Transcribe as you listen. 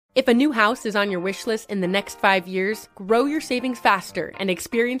If a new house is on your wish list in the next 5 years, grow your savings faster and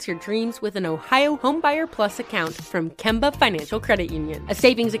experience your dreams with an Ohio Homebuyer Plus account from Kemba Financial Credit Union. A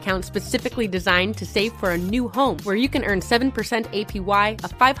savings account specifically designed to save for a new home where you can earn 7% APY,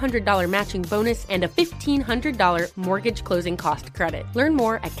 a $500 matching bonus, and a $1,500 mortgage closing cost credit. Learn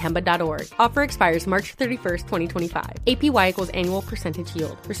more at Kemba.org. Offer expires March 31st, 2025. APY equals annual percentage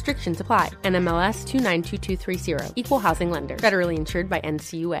yield. Restrictions apply. NMLS 292230. Equal housing lender. Federally insured by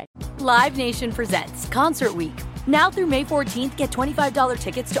NCUA. Live Nation presents Concert Week. Now through May 14th, get $25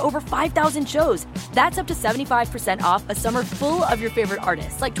 tickets to over 5,000 shows. That's up to 75% off a summer full of your favorite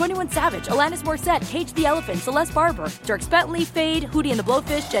artists like 21 Savage, Alanis Morissette, Cage the Elephant, Celeste Barber, Dierks Bentley, Fade, Hootie and the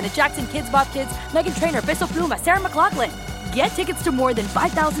Blowfish, Janet Jackson, Kids Bop Kids, Meghan Trainor, Peso Pluma, Sarah McLachlan. Get tickets to more than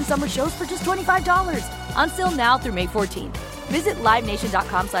 5,000 summer shows for just $25. Until now through May 14th. Visit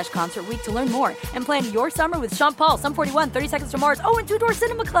LiveNation.com/Concert Week to learn more and plan your summer with Sean Paul, Sum 41, 30 Seconds to Mars, and Two Door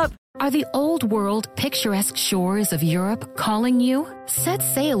Cinema Club. Are the old world picturesque shores of Europe calling you? Set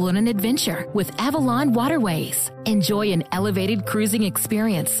sail on an adventure with Avalon Waterways. Enjoy an elevated cruising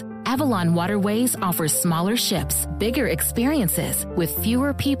experience. Avalon Waterways offers smaller ships, bigger experiences, with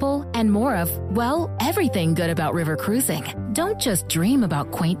fewer people and more of, well, everything good about river cruising. Don't just dream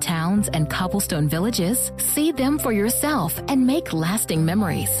about quaint towns and cobblestone villages. See them for yourself and make lasting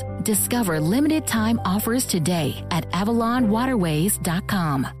memories. Discover limited time offers today at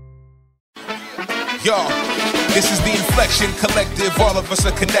AvalonWaterways.com. Yo, this is the Inflection Collective. All of us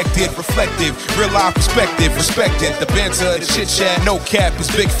are connected, reflective, real life perspective, respected. The banter, the chit chat, no cap, it's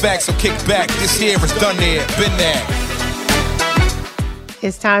big facts, so kick back. This here is done there, been there.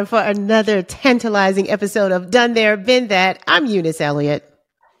 It's time for another tantalizing episode of Done There, Been That. I'm Eunice Elliott.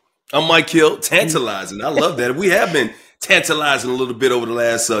 I'm Mike Hill. Tantalizing. I love that. We have been tantalizing a little bit over the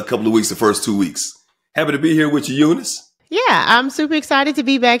last couple of weeks, the first 2 weeks. Happy to be here with you, Eunice. Yeah, I'm super excited to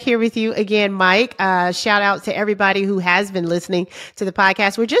be back here with you again, Mike. Shout out to everybody who has been listening to the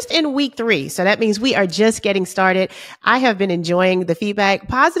podcast. We're just in week 3, so that means we are just getting started. I have been enjoying the feedback,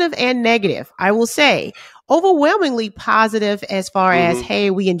 positive and negative. I will say overwhelmingly positive as far as, hey,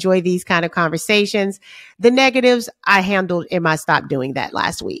 we enjoy these kind of conversations. The negatives I handled and I stopped doing that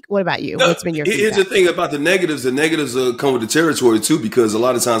last week. What about you? What's been your feedback? Here's the thing about the negatives. The negatives come with the territory too, because a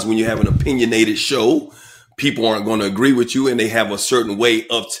lot of times when you have an opinionated show, people aren't going to agree with you and they have a certain way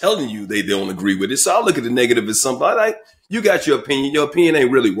of telling you they don't agree with it. So I look at the negative as somebody like, you got your opinion. Your opinion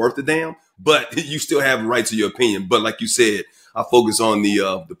ain't really worth a damn, but you still have a right to your opinion. But like you said, I focus on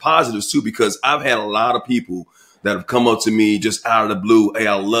the positives too, because I've had a lot of people that have come up to me just out of the blue. Hey,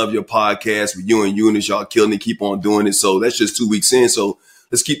 I love your podcast with you and Eunice. Y'all killing it. Keep on doing it. So that's just 2 weeks in. So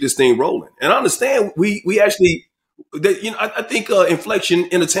let's keep this thing rolling. And I understand we actually, I think Inflection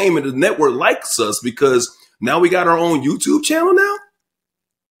Entertainment, the network, likes us because now we got our own YouTube channel now.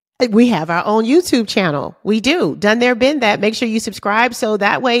 We have our own YouTube channel. We do. Done There, Been That. Make sure you subscribe. So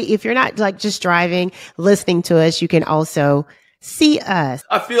that way, if you're not like just driving, listening to us, you can also see us.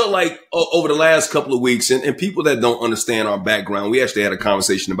 I feel like over the last couple of weeks and people that don't understand our background, we actually had a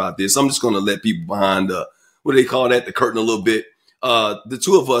conversation about this. I'm just going to let people behind what do they call that? The curtain a little bit. The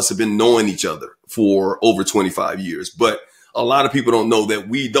two of us have been knowing each other for over 25 years, but a lot of people don't know that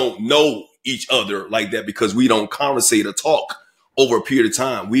we don't know each other like that because we don't conversate or talk over a period of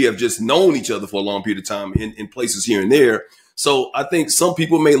time. We have just known each other for a long period of time in places here and there. So I think some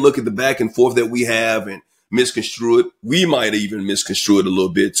people may look at the back and forth that we have and misconstrue it. We might even misconstrue it a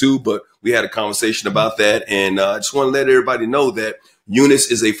little bit too, but we had a conversation about that. And I just want to let everybody know that Eunice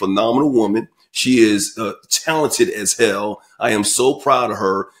is a phenomenal woman. She is talented as hell. I am so proud of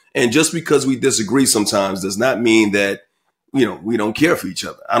her. And just because we disagree sometimes does not mean that we don't care for each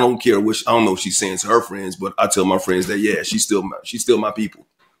other. I don't care I don't know what she's saying to her friends, but I tell my friends that, yeah, she's still my people.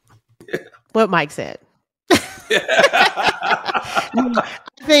 What Mike said. I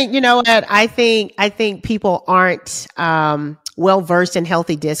think, you know what? I think people aren't, well versed in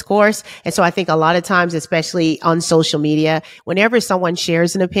healthy discourse. And so I think a lot of times, especially on social media, whenever someone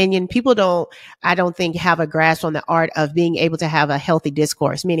shares an opinion, people I don't think have a grasp on the art of being able to have a healthy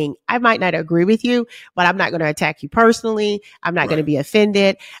discourse, meaning I might not agree with you, but I'm not going to attack you personally. I'm not going to be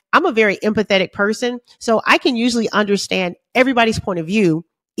offended. I'm a very empathetic person, so I can usually understand everybody's point of view,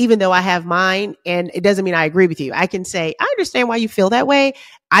 even though I have mine, and it doesn't mean I agree with you. I can say, I understand why you feel that way.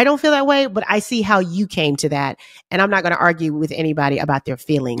 I don't feel that way, but I see how you came to that. And I'm not going to argue with anybody about their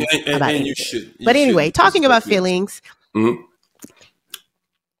feelings. And you should. But anyway, talking about feelings,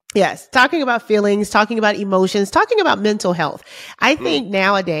 Yes, talking about feelings, talking about emotions, talking about mental health. I think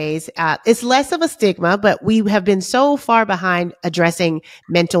nowadays it's less of a stigma, but we have been so far behind addressing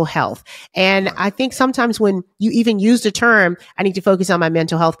mental health. And I think sometimes when you even use the term, I need to focus on my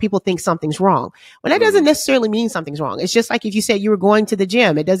mental health, people think something's wrong. Well, that doesn't necessarily mean something's wrong. It's just like if you said you were going to the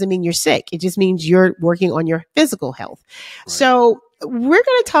gym, it doesn't mean you're sick. It just means you're working on your physical health. Right. So we're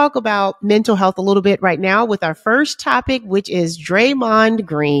going to talk about mental health a little bit right now with our first topic, which is Draymond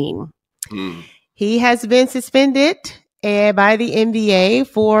Green. He has been suspended by the NBA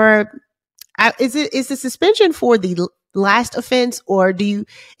for, is the suspension for the last offense, or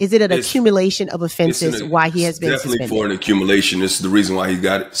is it an accumulation of offenses why he has been suspended? Definitely for an accumulation. This is the reason why he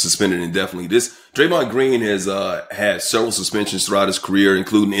got suspended indefinitely. Draymond Green has had several suspensions throughout his career,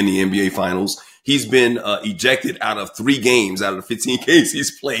 including in the NBA Finals. He's been ejected out of 3 games out of the 15 games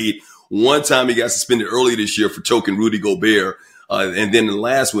he's played. One time he got suspended early this year for choking Rudy Gobert. And then the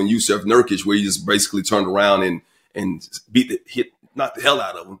last one, Jusuf Nurkic, where he just basically turned around and knocked the hell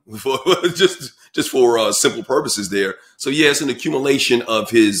out of him for, just for simple purposes there. So yeah, it's an accumulation of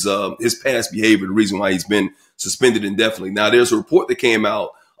his past behavior, the reason why he's been suspended indefinitely. Now there's a report that came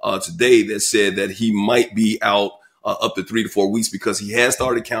out today that said that he might be out up to 3 to 4 weeks because he has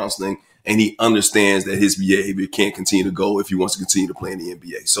started counseling and he understands that his behavior can't continue to go if he wants to continue to play in the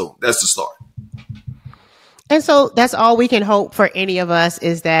NBA. So that's the start. And so that's all we can hope for any of us,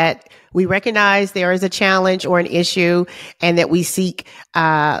 is that we recognize there is a challenge or an issue and that we seek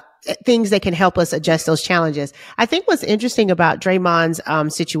things that can help us adjust those challenges. I think what's interesting about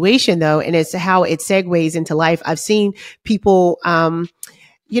Draymond's situation, though, and it's how it segues into life. I've seen people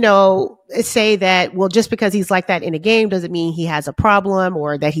say that, well, just because he's like that in a game doesn't mean he has a problem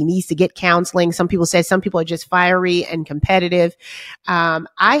or that he needs to get counseling. Some people say some people are just fiery and competitive.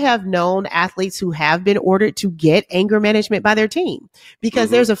 I have known athletes who have been ordered to get anger management by their team because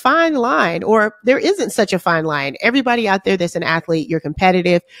there's a fine line, or there isn't such a fine line. Everybody out there that's an athlete, you're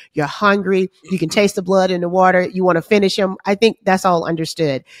competitive, you're hungry, you can taste the blood in the water, you want to finish them. I think that's all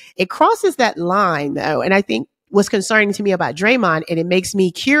understood. It crosses that line, though, and I think what's concerning to me about Draymond, and it makes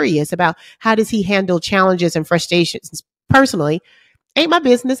me curious about how does he handle challenges and frustrations personally. Ain't my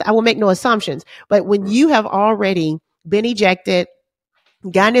business. I will make no assumptions. But when you have already been ejected,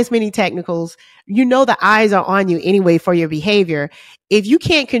 gotten as many technicals, the eyes are on you anyway for your behavior. If you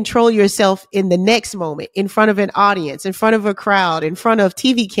can't control yourself in the next moment, in front of an audience, in front of a crowd, in front of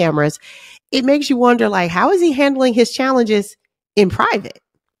TV cameras, it makes you wonder, like, how is he handling his challenges in private?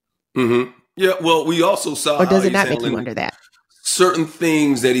 Mm-hmm. Yeah, well, we also saw, or does it not make you wonder that certain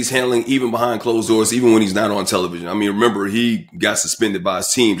things that he's handling even behind closed doors, even when he's not on television. I mean, remember, he got suspended by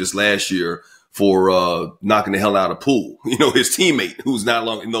his team just last year for knocking the hell out of Poole. His teammate, who's no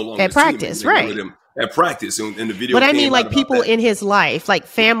longer at practice, right? At practice, in the video. But I mean, like people in his life, like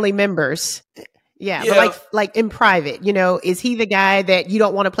family members. Yeah, but like in private, is he the guy that you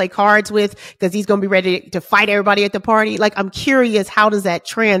don't want to play cards with because he's going to be ready to fight everybody at the party? Like, I'm curious, how does that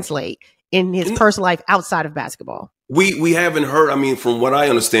translate in his personal life outside of basketball? We haven't heard. I mean, from what I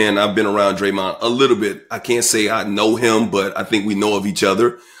understand, I've been around Draymond a little bit. I can't say I know him, but I think we know of each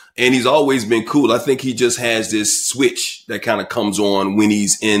other. And he's always been cool. I think he just has this switch that kind of comes on when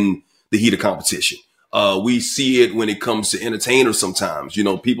he's in the heat of competition. We see it when it comes to entertainers sometimes.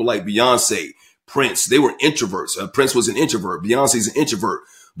 People like Beyonce, Prince, they were introverts. Prince was an introvert. Beyonce's an introvert.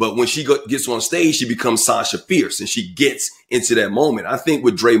 But when she gets on stage, she becomes Sasha Fierce and she gets into that moment. I think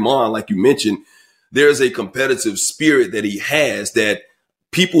with Draymond, like you mentioned, there's a competitive spirit that he has that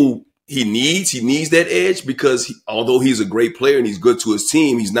he needs that edge because although he's a great player and he's good to his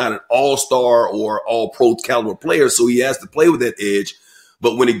team, he's not an all-star or all-pro caliber player. So he has to play with that edge.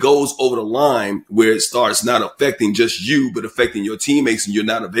 But when it goes over the line where it starts not affecting just you, but affecting your teammates and you're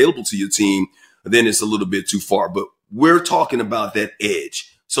not available to your team, then it's a little bit too far. But we're talking about that edge.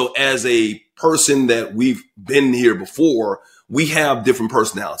 So as a person that we've been here before, we have different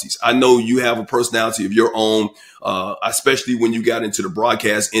personalities. I know you have a personality of your own, especially when you got into the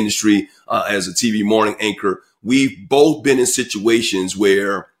broadcast industry as a TV morning anchor. We've both been in situations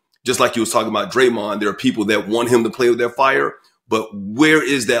where, just like you was talking about Draymond, there are people that want him to play with their fire, but where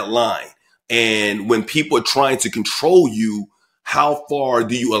is that line? And when people are trying to control you, how far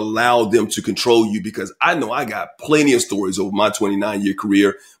do you allow them to control you? Because I know I got plenty of stories over my 29-year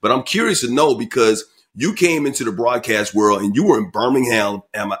career, but I'm curious to know because you came into the broadcast world and you were in Birmingham,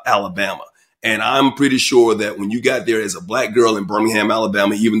 Alabama. And I'm pretty sure that when you got there as a black girl in Birmingham,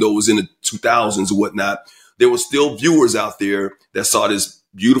 Alabama, even though it was in the 2000s or whatnot, there were still viewers out there that saw this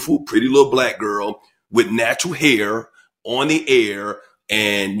beautiful, pretty little black girl with natural hair on the air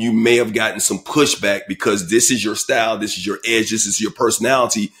and you may have gotten some pushback because this is your style, this is your edge, this is your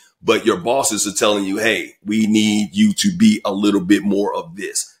personality, but your bosses are telling you, hey, we need you to be a little bit more of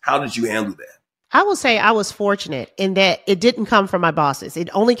this. How did you handle that? I will say I was fortunate in that it didn't come from my bosses. It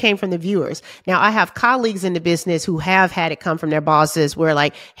only came from the viewers. Now, I have colleagues in the business who have had it come from their bosses where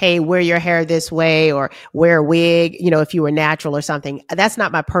like, hey, wear your hair this way or wear a wig, if you were natural or something. That's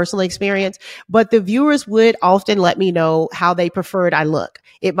not my personal experience, but the viewers would often let me know how they preferred I look.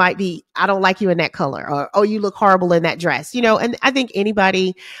 It might be, I don't like you in that color, or, oh, you look horrible in that dress, and I think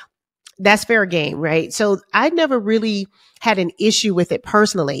anybody, that's fair game, right? So I never really had an issue with it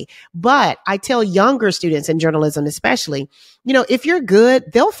personally, but I tell younger students in journalism, especially, if you're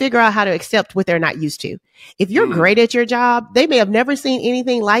good, they'll figure out how to accept what they're not used to. If you're great at your job, they may have never seen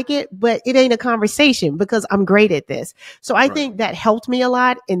anything like it, but it ain't a conversation because I'm great at this. So I think that helped me a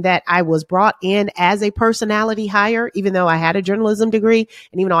lot in that I was brought in as a personality hire, even though I had a journalism degree.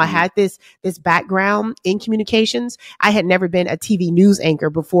 And even though I had this background in communications, I had never been a TV news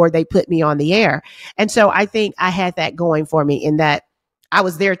anchor before they put me on the air. And so I think I had that going for me in that I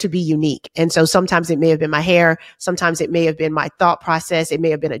was there to be unique. And so sometimes it may have been my hair. Sometimes it may have been my thought process. It may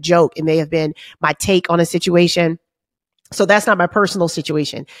have been a joke. It may have been my take on a situation. So that's not my personal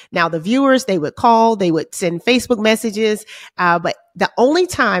situation. Now, the viewers, they would call, they would send Facebook messages. But the only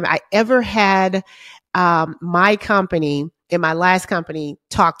time I ever had my company, in my last company,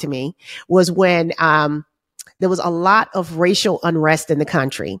 talk to me was when there was a lot of racial unrest in the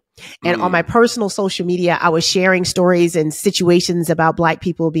country. And on my personal social media, I was sharing stories and situations about Black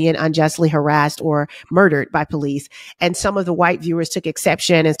people being unjustly harassed or murdered by police. And some of the white viewers took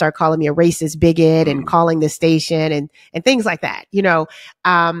exception and started calling me a racist bigot and calling the station and things like that,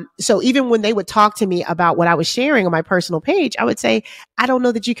 So even when they would talk to me about what I was sharing on my personal page, I would say, I don't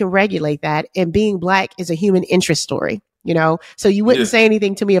know that you can regulate that. And being Black is a human interest story. So you wouldn't say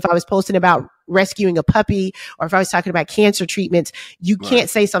anything to me if I was posting about rescuing a puppy or if I was talking about cancer treatments. You can't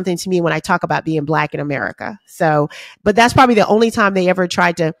say something to me when I talk about being Black in America. So, but that's probably the only time they ever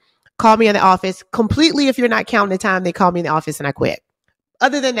tried to call me in the office completely. If you're not counting the time they called me in the office and I quit.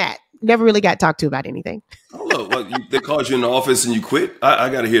 Other than that, never really got talked to about anything. Oh, look, they called you in the office and you quit? I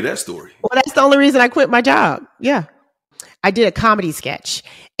got to hear that story. Well, that's the only reason I quit my job. Yeah. I did a comedy sketch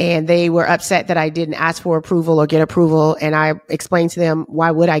and they were upset that I didn't ask for approval or get approval. And I explained to them,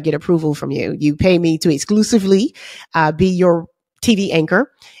 why would I get approval from you? You pay me to exclusively be your TV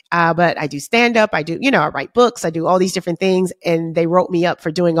anchor. But I do stand up. I do, I write books. I do all these different things. And they wrote me up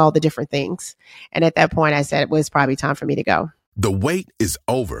for doing all the different things. And at that point, I said it was probably time for me to go. The wait is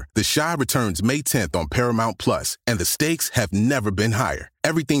over. The Chi returns May 10th on Paramount Plus, and the stakes have never been higher.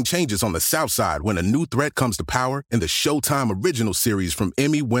 Everything changes on the South Side when a new threat comes to power in the Showtime original series from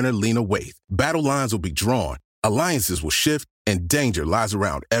Emmy winner Lena Waithe. Battle lines will be drawn, alliances will shift, and danger lies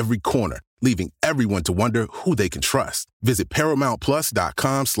around every corner, leaving everyone to wonder who they can trust. Visit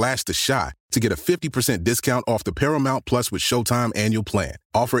ParamountPlus.com/The Chi to get a 50% discount off the Paramount Plus with Showtime annual plan.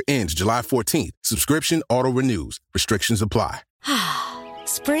 Offer ends July 14th. Subscription auto-renews. Restrictions apply.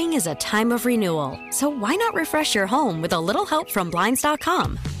 Spring is a time of renewal, so why not refresh your home with a little help from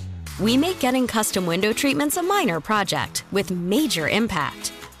Blinds.com? We make getting custom window treatments a minor project with major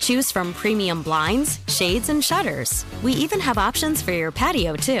impact. Choose from premium blinds, shades, and shutters. We even have options for your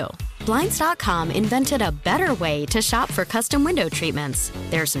patio, too. Blinds.com invented a better way to shop for custom window treatments.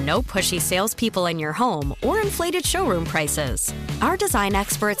 There's no pushy salespeople in your home or inflated showroom prices. Our design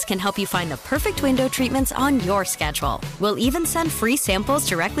experts can help you find the perfect window treatments on your schedule. We'll even send free samples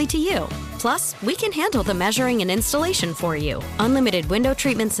directly to you. Plus, we can handle the measuring and installation for you. Unlimited window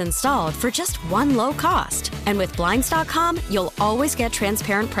treatments installed for just one low cost. And with Blinds.com, you'll always get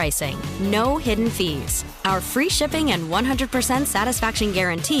transparent pricing. No hidden fees. Our free shipping and 100% satisfaction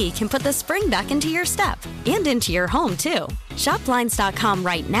guarantee can put the spring back into your step and into your home, too. Shop Blinds.com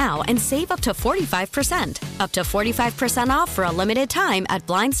right now and save up to 45%. Up to 45% off for a limited time at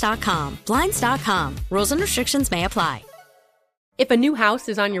Blinds.com. Blinds.com. Rules and restrictions may apply. If a new house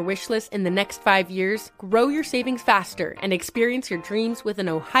is on your wish list in the next 5 years, grow your savings faster and experience your dreams with an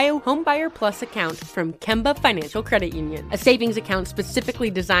Ohio Homebuyer Plus account from Kemba Financial Credit Union. A savings account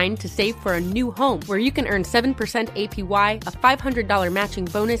specifically designed to save for a new home where you can earn 7% APY, a $500 matching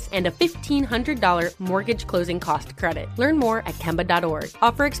bonus, and a $1,500 mortgage closing cost credit. Learn more at Kemba.org.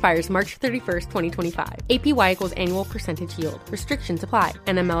 Offer expires March 31st, 2025. APY equals annual percentage yield. Restrictions apply.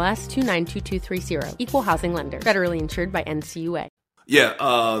 NMLS 292230. Equal housing lender. Federally insured by NCUA.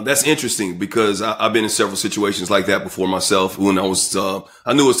 Yeah, that's interesting because I've been in several situations like that before myself. When I was,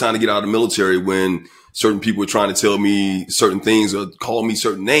 I knew it was time to get out of the military when certain people were trying to tell me certain things or call me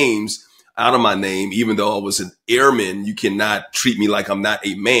certain names. out of my name. Even though I was an airman, you cannot treat me like I'm not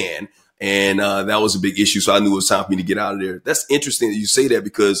a man. And that was a big issue. So I knew it was time for me to get out of there. That's interesting that you say that,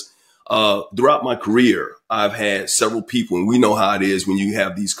 because throughout my career, I've had several people, and we know how it is when you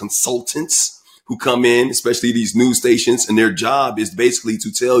have these consultants who come in, especially these news stations, and their job is basically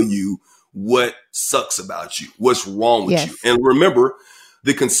to tell you what sucks about you, what's wrong with you. And remember,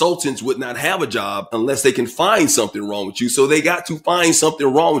 the consultants would not have a job unless they can find something wrong with you. So they got to find something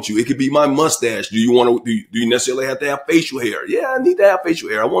wrong with you. It could be my mustache. Do you necessarily have to have facial hair? Yeah, I need to have facial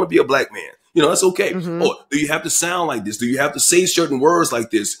hair. I want to be a black man. That's okay. Or do you have to sound like this? Do you have to say certain words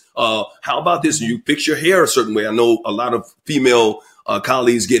like this? How about this? You fix your hair a certain way. I know a lot of female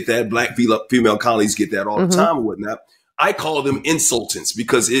colleagues get that. Black female colleagues get that all the time and whatnot. I call them insultants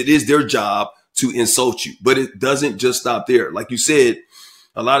because it is their job to insult you. But it doesn't just stop there. Like you said,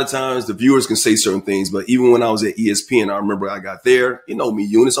 a lot of times the viewers can say certain things, but even when I was at ESPN, I remember I got there. You know me,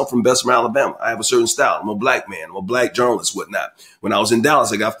 Eunice, I'm from Bessemer, Alabama. I have a certain style. I'm a black man. I'm a black journalist, whatnot. When I was in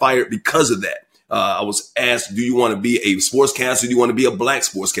Dallas, I got fired because of that. I was asked, do you want to be a sportscaster? Do you want to be a black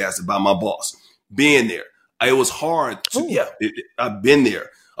sportscaster by my boss? Being there, it was hard. I've been there.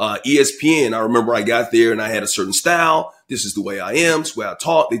 ESPN, I remember I got there and I had a certain style. This is the way I am. It's the way I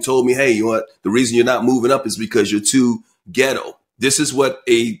talk. They told me, hey, you know what? The reason you're not moving up is because you're too ghetto. This is what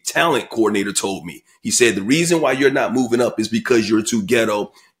a talent coordinator told me. He said, the reason why you're not moving up is because you're too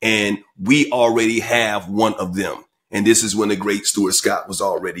ghetto, and we already have one of them. And this is when the great Stuart Scott was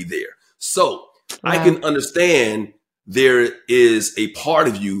already there. So I can understand there is a part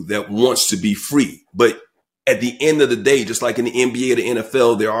of you that wants to be free. But at the end of the day, just like in the NBA or the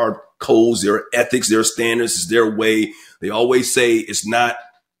NFL, there are codes, there are ethics, there are standards, it's their way. They always say it's not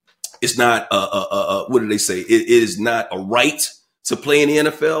what do they say? It is not a right to play in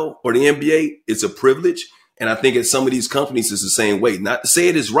the NFL or the NBA. It's a privilege. And I think at some of these companies, it's the same way. Not to say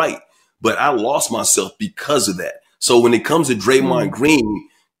it is right, but I lost myself because of that. So when it comes to Draymond Green,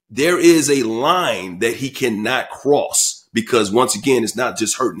 there is a line that he cannot cross, because once again, it's not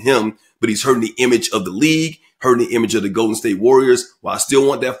just hurting him, but he's hurting the image of the league, hurting the image of the Golden State Warriors. While I still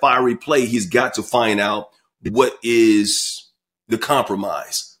want that fiery play, he's got to find out what is the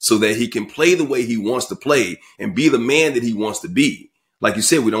compromise so that he can play the way he wants to play and be the man that he wants to be. Like you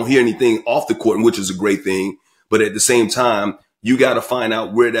said, we don't hear anything off the court, which is a great thing. But at the same time, you got to find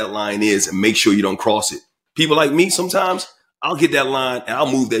out where that line is and make sure you don't cross it. People like me, sometimes I'll get that line and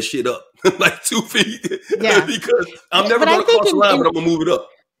I'll move that shit up like 2 feet because I'm never going to cross the line, but I'm going to move it up.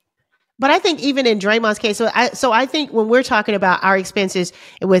 But I think even in Draymond's case, so I think when we're talking about our expenses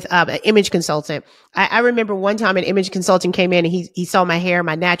with an image consultant, I remember one time an image consultant came in and he saw my hair,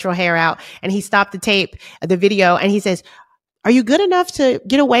 my natural hair out, and he stopped the video, and he says, "Are you good enough to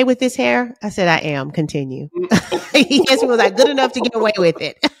get away with this hair?" I said, "I am." Continue. He asked me, was I good enough to get away with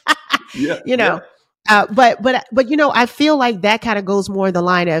it? But I feel like that kind of goes more in the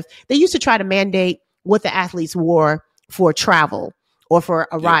line of, they used to try to mandate what the athletes wore for travel or for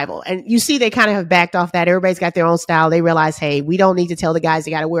arrival. And you see, they kind of have backed off that. Everybody's got their own style. They realize, hey, we don't need to tell the guys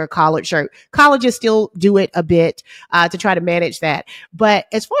they got to wear a collared shirt. Colleges still do it a bit to try to manage that. But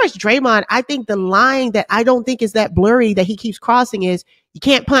as far as Draymond, I think the line that I don't think is that blurry that he keeps crossing is, you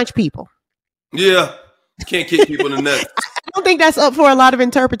can't punch people. Yeah. You can't kick people in the neck. I don't think that's up for a lot of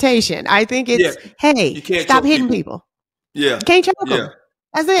interpretation. I think it's, hey, stop hitting people. Yeah. You can't choke them.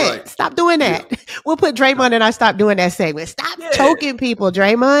 That's it. Right. Stop doing that. Yeah. We'll put Draymond in our stop doing that segment. Stop choking people,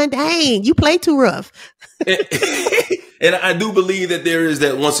 Draymond. Dang, you play too rough. And I do believe that there is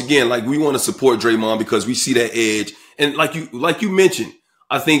that, once again, like, we want to support Draymond because we see that edge. And like you mentioned,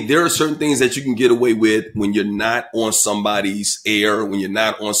 I think there are certain things that you can get away with when you're not on somebody's air, when you're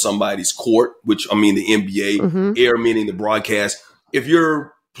not on somebody's court, which I mean the NBA, air meaning the broadcast. If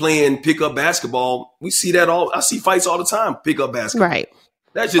you're playing pickup basketball, we see that I see fights all the time, pickup basketball. Right.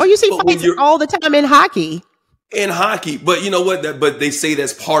 That's just, you see fights all the time in hockey. In hockey. But you know what? But they say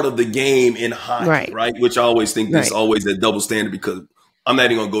that's part of the game in hockey, right? Which I always think there's always that double standard, because I'm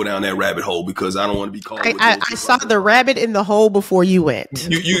not even going to go down that rabbit hole because I don't want to be called. I saw the rabbit in the hole before you went.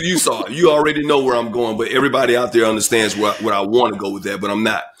 You saw it. You already know where I'm going, but everybody out there understands where I want to go with that, but I'm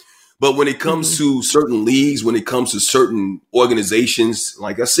not. But when it comes to certain leagues, when it comes to certain organizations,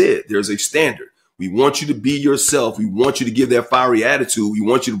 like I said, there's a standard. We want you to be yourself. We want you to give that fiery attitude. We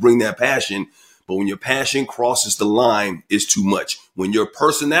want you to bring that passion. But when your passion crosses the line, it's too much. When your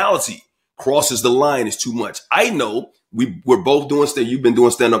personality crosses the line, it's too much. I know we're both doing stand. You've been doing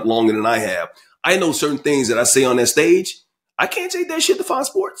stand-up longer than I have. I know certain things that I say on that stage. I can't take that shit to Fox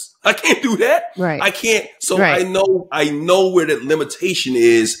Sports. I can't do that. Right. I can't. So I know where that limitation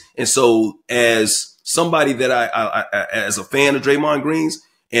is. And so as somebody that I as a fan of Draymond Green's,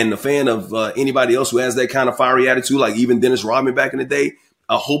 and a fan of anybody else who has that kind of fiery attitude, like even Dennis Rodman back in the day.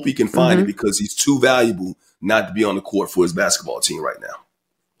 I hope he can find it because he's too valuable not to be on the court for his basketball team right now.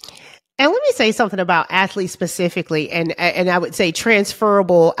 And let me say something about athletes specifically, and I would say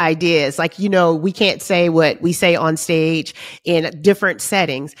transferable ideas. Like, we can't say what we say on stage in different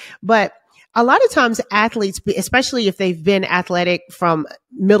settings, but a lot of times athletes, especially if they've been athletic from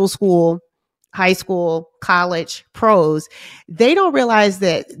middle school, high school, college, pros, they don't realize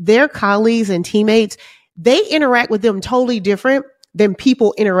that their colleagues and teammates, they interact with them totally different than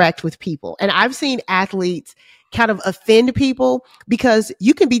people interact with people. And I've seen athletes kind of offend people because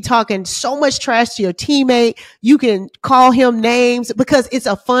you can be talking so much trash to your teammate. You can call him names because it's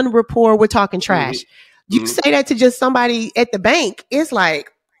a fun rapport. We're talking trash. You say that to just somebody at the bank. It's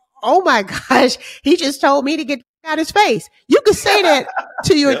like, oh my gosh, he just told me to get out his face. You could say that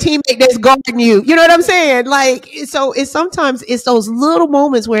to your teammate that's guarding you. You know what I'm saying? Like, so sometimes it's those little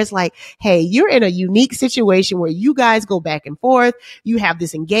moments where it's like, hey, you're in a unique situation where you guys go back and forth. You have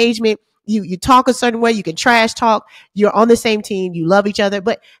this engagement. You talk a certain way. You can trash talk. You're on the same team. You love each other.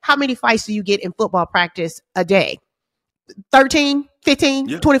 But how many fights do you get in football practice a day? 13,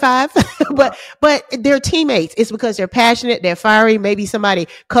 15, 25. but they're teammates. It's because they're passionate. They're fiery. Maybe somebody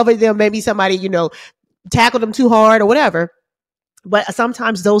covered them. Maybe somebody, tackled them too hard or whatever. But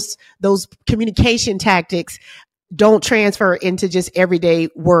sometimes those communication tactics don't transfer into just everyday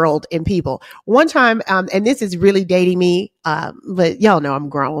world and people. One time, and this is really dating me, but y'all know I'm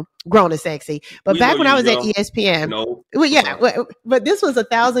grown and sexy. But back when I was at ESPN, but this was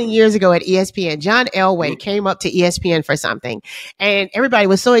 1,000 years ago at ESPN. John Elway came up to ESPN for something, and everybody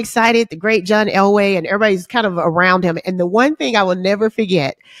was so excited. The great John Elway, and everybody's kind of around him. And the one thing I will never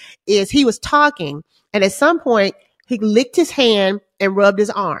forget is he was talking, and at some point he licked his hand and rubbed his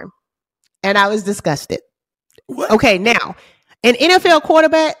arm, and I was disgusted. What? Okay, now an NFL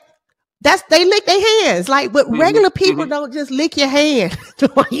quarterback, they lick their hands. Like, but regular people don't just lick your hand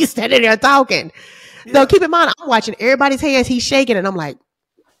while you standing there talking. No, keep in mind, I'm watching everybody's hands. He's shaking, and I'm like,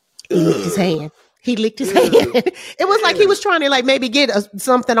 he licked his hand. He licked his hand. It was like he was trying to like maybe get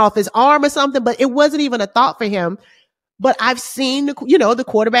something off his arm or something, but it wasn't even a thought for him. But I've seen, the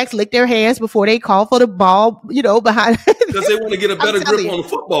quarterbacks lick their hands before they call for the ball, behind. Because they want to get a better grip on the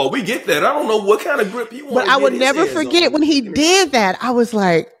football. We get that. I don't know what kind of grip you want. But I would never forget when he did that. I was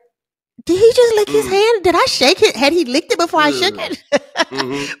like, did he just lick his hand? Did I shake it? Had he licked it before I shook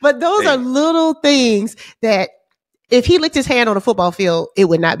it? But those are little things that if he licked his hand on a football field, it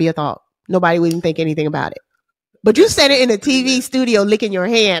would not be a thought. Nobody would even think anything about it. But you said it in a TV studio licking your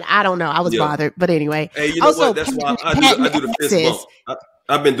hand. I don't know. I was bothered. But anyway. Hey, you know what? That's why I do the fist bump.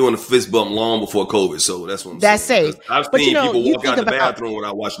 I've been doing the fist bump long before COVID, so that's what I'm saying. That's safe. I've seen people walk out the bathroom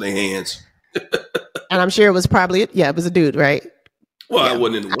without washing their hands. And I'm sure it was probably, it was a dude, right? Well, I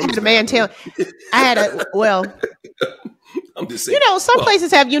wasn't in the women's I'm just saying. Some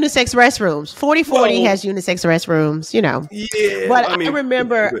places have unisex restrooms. 4040 has unisex restrooms, Yeah. But I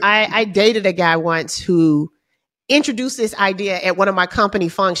remember I dated a guy once who introduced this idea at one of my company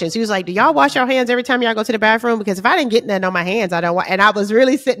functions. He was like, do y'all wash your hands every time y'all go to the bathroom? Because if I didn't get nothing on my hands, I don't want. And I was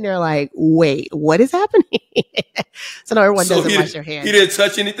really sitting there like, wait, what is happening? So no, everyone doesn't wash their hands. He didn't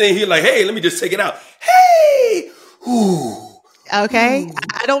touch anything. He like, hey, let me just take it out. Hey. Ooh. Okay. Ooh.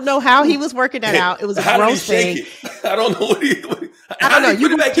 I don't know how he was working that out. It was a gross thing. I don't know I don't know. You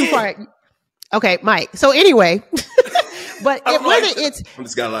put it too far. Okay, Mike. So anyway, but whether it's I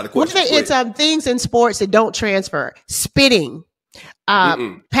just got a lot of questions. Whether it's things in sports that don't transfer, spitting,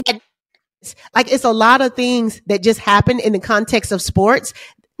 pad, like it's a lot of things that just happen in the context of sports.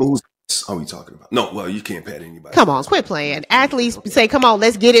 Who's are we talking about? No, well, you can't pat anybody. Come on, quit playing. Athletes say, "Come on,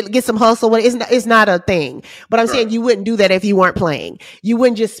 let's get some hustle." It's not a thing. But I'm saying you wouldn't do that if you weren't playing. You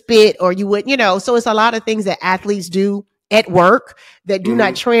wouldn't just spit, or you would, So it's a lot of things that athletes do at work that do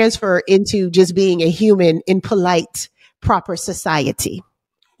not transfer into just being a human in polite, proper society.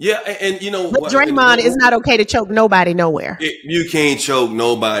 Yeah, and but Draymond, it's not okay to choke nobody nowhere. You can't choke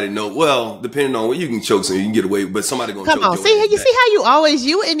nobody. Well, depending on what you can choke, so you can get away. But somebody gonna come on. See how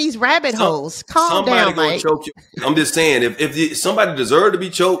you in these rabbit holes. Calm down, Mike. Choke you. I'm just saying, if somebody deserved to be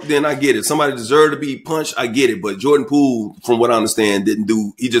choked, then I get it. Somebody deserved to be punched, I get it. But Jordan Poole, from what I understand, didn't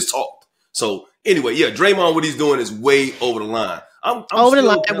do. He just talked. So anyway, yeah, Draymond, what he's doing is way over the line. I'm over the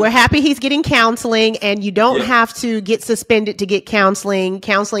line. We're happy he's getting counseling, and you don't have to get suspended to get counseling.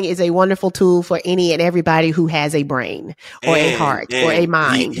 Counseling is a wonderful tool for any and everybody who has a brain or a heart or a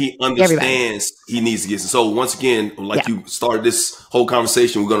mind. He understands he needs to get. So once again, you started this whole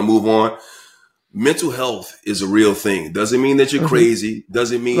conversation, we're going to move on. Mental health is a real thing. Doesn't mean that you're crazy.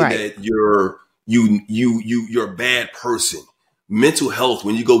 Doesn't mean that you're a bad person. mental health,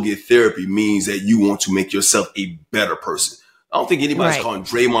 when you go get therapy, means that you want to make yourself a better person. I don't think anybody's calling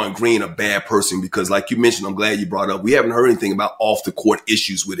Draymond Green a bad person because, like you mentioned, I'm glad you brought up, we haven't heard anything about off the court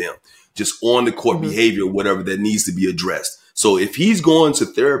issues with him, just on the court behavior, whatever that needs to be addressed. So if he's going to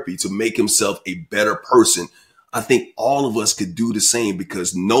therapy to make himself a better person, I think all of us could do the same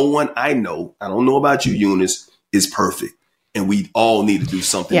because no one I don't know about you, Eunice, is perfect. And we all need to do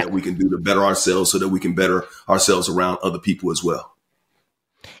something that we can do to better ourselves so that we can better ourselves around other people as well.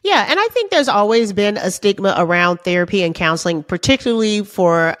 Yeah. And I think there's always been a stigma around therapy and counseling, particularly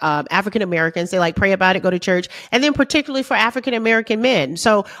for African Americans. They like pray about it, go to church, and then particularly for African American men.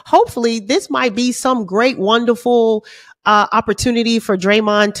 So hopefully this might be some great, wonderful opportunity for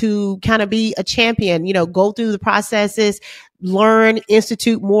Draymond to kind of be a champion, go through the processes, learn,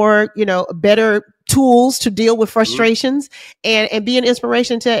 institute more, better tools to deal with frustrations and be an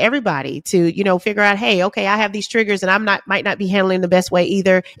inspiration to everybody to, figure out, hey, okay, I have these triggers and might not be handling the best way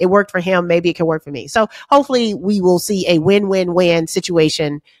either. It worked for him. Maybe it can work for me. So hopefully we will see a win-win-win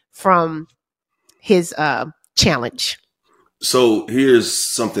situation from his challenge. So here's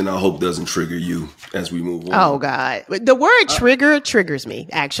something I hope doesn't trigger you as we move on. Oh, God. The word trigger triggers me,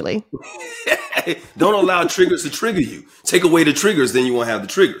 actually. Don't allow triggers to trigger you. Take away the triggers, then you won't have the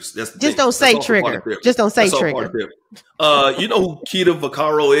triggers. That's the Just don't say trigger. Just don't say trigger. You know who Keita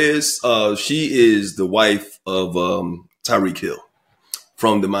Vaccaro is? She is the wife of Tyreek Hill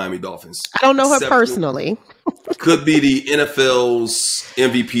from the Miami Dolphins. I don't know her personally. Could be the NFL's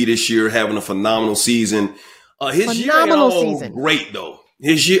MVP this year, having a phenomenal season. His phenomenal year ain't all great though.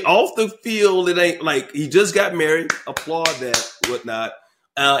 His year off the field, it ain't like he just got married. Applaud that, whatnot.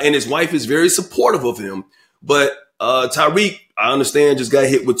 And his wife is very supportive of him. But Tyreek, I understand, just got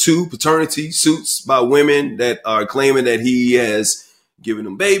hit with 2 paternity suits by women that are claiming that he has given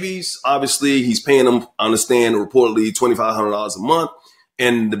them babies. Obviously, he's paying them, I understand, reportedly $2,500 a month.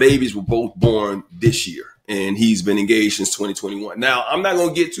 And the babies were both born this year. And he's been engaged since 2021. Now, I'm not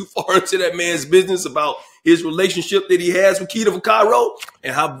going to get too far into that man's business about his relationship that he has with Keita Vaccaro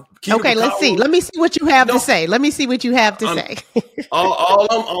and how Keita Okay, let's see. Let me see what you have to say. Let me see what you have to say.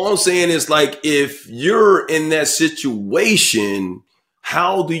 all I'm saying is, like, if you're in that situation,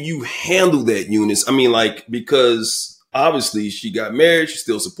 how do you handle that, Eunice? I mean, like, because obviously she got married. She's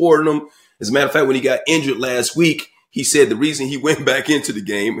still supporting him. As a matter of fact, when he got injured last week, he said the reason he went back into the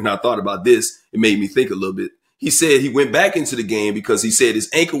game, and I thought about this, it made me think a little bit. He said he went back into the game because he said his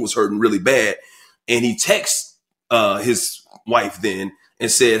ankle was hurting really bad. And he texted his wife then and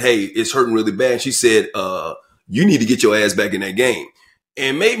said, hey, it's hurting really bad. She said, you need to get your ass back in that game.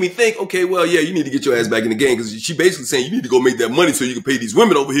 And made me think, okay, well, yeah, you need to get your ass back in the game because she basically saying you need to go make that money so you can pay these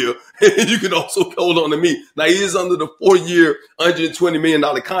women over here. And you can also hold on to me. Now, he is under the 4-year, $120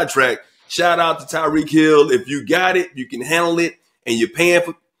 million contract. Shout out to Tyreek Hill. If you got it, you can handle it, and you're paying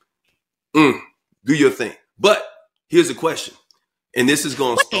for do your thing. But here's the question. And this is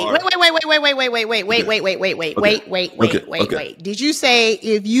going to start. Wait. Did you say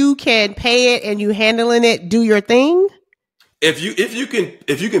if you can pay it and you handling it, do your thing? If you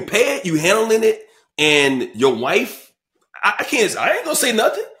can pay it, you handling it, and your wife, I ain't gonna say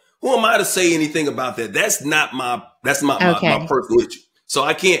nothing. Who am I to say anything about that? That's not my personal issue. So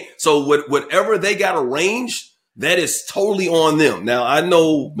I can't. So whatever they got arranged, that is totally on them. Now I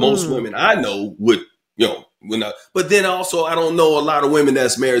know most women I know would, but then also I don't know a lot of women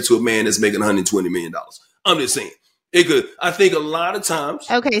that's married to a man that's making $120 million. I'm just saying it could. I think a lot of times.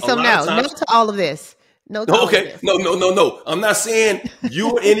 Okay, so no to all of this. No. To all of this. No. I'm not saying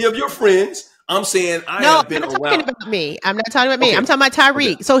you or any of your friends. I'm saying I'm not talking about me. I'm not talking about me. I'm talking about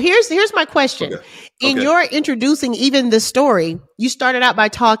Tyreek. Okay. So here's my question. In your introducing even the story, you started out by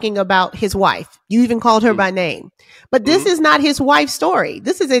talking about his wife. You even called her by name. But this is not his wife's story.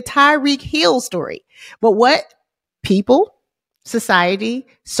 This is a Tyreek Hill story. But what people, society,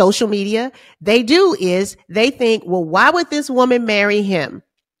 social media, they do is they think, well, why would this woman marry him?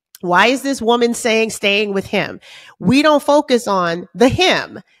 Why is this woman staying with him? We don't focus on the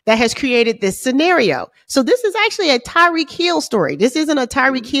him that has created this scenario. So this is actually a Tyreek Hill story. This isn't a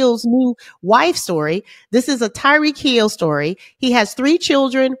Tyreek Hill's new wife story. This is a Tyreek Hill story. He has 3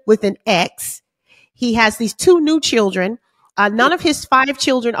 children with an ex. He has these 2 new children. None of his 5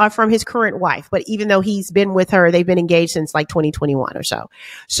 children are from his current wife, but even though he's been with her, they've been engaged since like 2021 or so.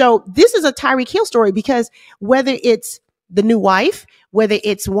 So this is a Tyreek Hill story because whether it's the new wife, whether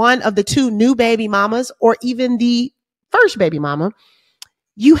it's one of the 2 new baby mamas or even the first baby mama,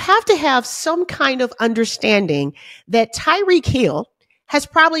 you have to have some kind of understanding that Tyreek Hill has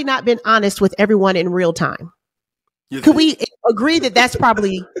probably not been honest with everyone in real time. Could we agree that that's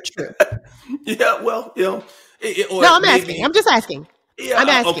probably true? Yeah, well, No, I'm asking. I'm just asking. Yeah, I'm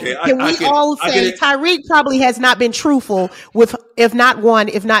asking. okay, Can we all say Tyreek probably has not been truthful with, if not one,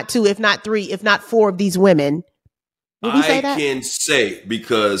 if not two, if not three, if not four of these women? Would we say that? I can say,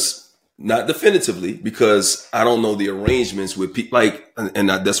 because not definitively, because I don't know the arrangements with people, like, and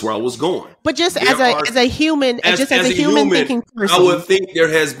that's where I was going. But just as a human thinking person, I would think there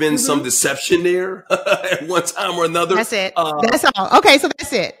has been some deception there at one time or another. That's it. That's all. Okay, so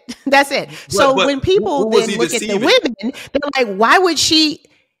that's it. That's it. So when people then look at the women, they're like, why would she?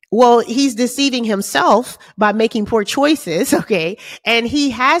 Well, he's deceiving himself by making poor choices. Okay. And he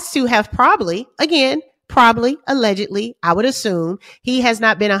has to have probably, allegedly, I would assume he has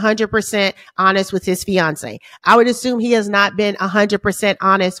not been 100% honest with his fiance. I would assume he has not been 100%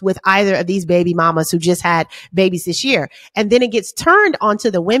 honest with either of these baby mamas who just had babies this year. And then it gets turned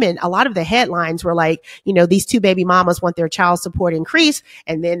onto the women. A lot of the headlines were like, these two baby mamas want their child support increased.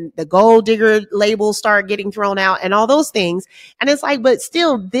 And then the gold digger labels start getting thrown out and all those things. And it's like, but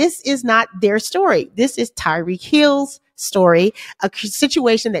still, this is not their story. This is Tyreek Hill's story, a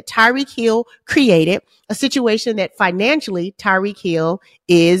situation that Tyreek Hill created, a situation that financially Tyreek Hill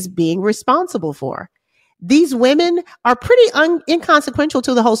is being responsible for. These women are pretty inconsequential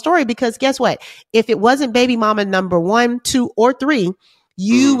to the whole story, because guess what? If it wasn't baby mama number 1, 2, or 3,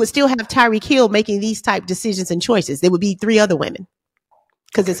 you would still have Tyreek Hill making these type decisions and choices. There would be 3 other women,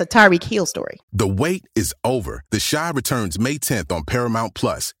 because it's a Tyreek Hill story. The wait is over. The Chi returns May 10th on Paramount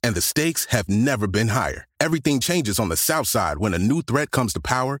Plus, and the stakes have never been higher. Everything changes on the South Side when a new threat comes to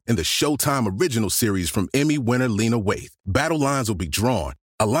power in the Showtime original series from Emmy winner Lena Waithe. Battle lines will be drawn,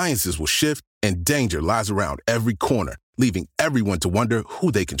 alliances will shift, and danger lies around every corner, leaving everyone to wonder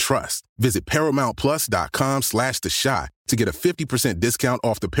who they can trust. Visit ParamountPlus.com/The Chi to get a 50% discount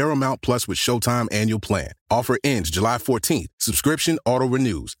off the Paramount Plus with Showtime annual plan. Offer ends July 14th. Subscription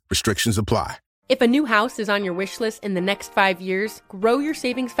auto-renews. Restrictions apply. If a new house is on your wish list in the next 5 years, grow your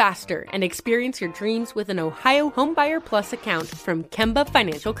savings faster and experience your dreams with an Ohio Homebuyer Plus account from Kemba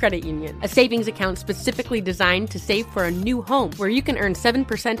Financial Credit Union. A savings account specifically designed to save for a new home, where you can earn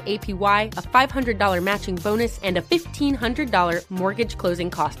 7% APY, a $500 matching bonus, and a $1,500 mortgage closing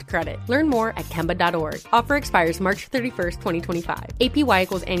cost credit. Learn more at Kemba.org. Offer expires March 31st, 2025. APY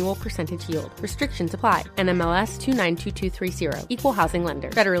equals annual percentage yield. Restrictions apply. NMLS 292230. Equal housing lender.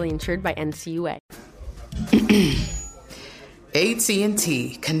 Federally insured by NCUA.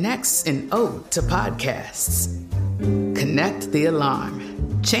 AT&T connects an ode to podcasts. Connect the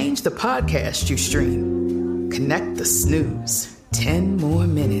alarm. Change the podcast you stream. Connect the snooze. 10 more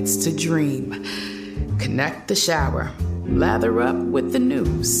minutes to dream. Connect the shower. Lather up with the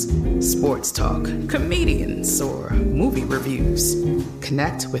news. Sports talk, comedians, or movie reviews.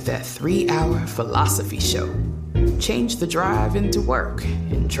 Connect with that 3-hour philosophy show. Change the drive into work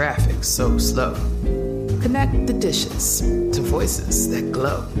in traffic so slow. Connect the dishes to voices that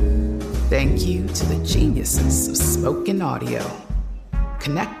glow. Thank you to the geniuses of spoken audio.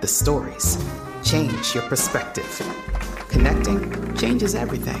 Connect the stories. Change your perspective. Connecting changes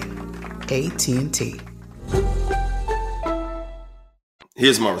everything. AT&T.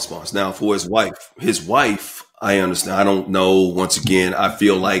 Here's my response. Now, for his wife, I understand. I don't know. Once again, I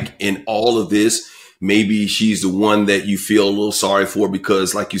feel like in all of this, maybe she's the one that you feel a little sorry for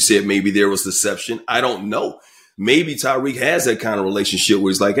because, like you said, maybe there was deception. I don't know. Maybe Tyreek has that kind of relationship where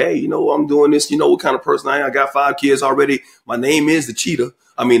he's like, hey, I'm doing this. You know what kind of person I am? I got 5 kids already. My name is the Cheetah.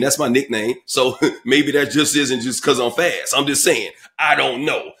 I mean, that's my nickname. So maybe that just isn't just because I'm fast. I'm just saying, I don't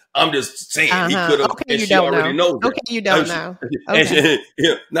know. I'm just saying he could have, okay, and she already knows that. Okay, you don't know. Okay.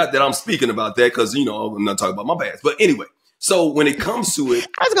 Not that I'm speaking about that because, I'm not talking about my past. But anyway, so when it comes to it.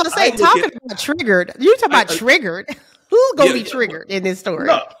 I was going to say, talking about triggered. You're talking about triggered. Who's going to be triggered in this story?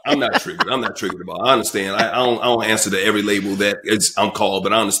 No, I'm not triggered. I'm not triggered about it. I understand. I don't answer to every label that I'm called,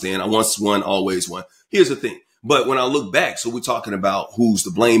 but I understand. I once one, always one. Here's the thing. But when I look back, so we're talking about who's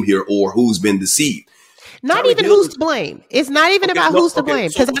to blame here or who's been deceived. Not even who's to blame. It's not even about who's to blame,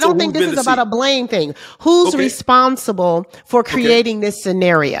 because I don't think this is about a blame thing. Who's responsible for creating this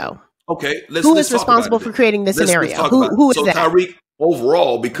scenario? Okay. Who is responsible for creating this scenario? Who is that? Tyreek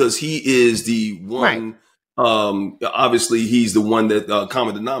overall, because he is the one, obviously he's the one that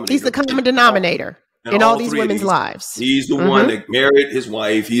common denominator. He's the common denominator in all these women's lives. He's the one that married his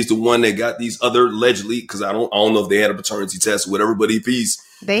wife. He's the one that got these other allegedly, because I don't know if they had a paternity test or whatever, but if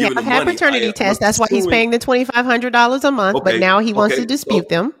they have had paternity tests. That's why he's paying the $2,500 a month. But now he wants to dispute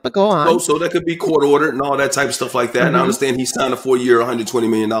them. But go on. So that could be court ordered and all that type of stuff like that. And I understand he signed a 4-year, $120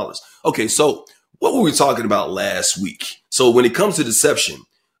 million. Okay, so what were we talking about last week? So when it comes to deception,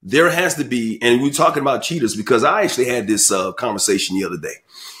 there has to be, and we're talking about cheaters because I actually had this conversation the other day.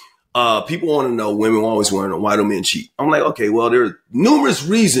 People want to know, women always want to know, why do men cheat? I'm like, okay, well, there are numerous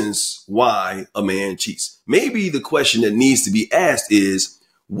reasons why a man cheats. Maybe the question that needs to be asked is,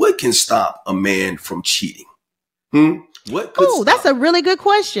 what can stop a man from cheating? That's a really good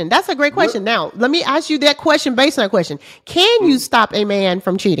question. That's a great question. Now, let me ask you that question based on that question. Can you stop a man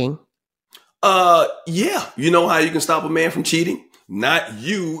from cheating? Yeah. You know how you can stop a man from cheating? Not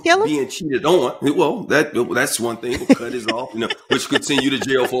you being cheated on. Well, that's one thing. We'll cut it off, which could send you to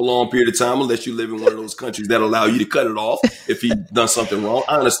jail for a long period of time unless you live in one of those countries that allow you to cut it off if he done something wrong.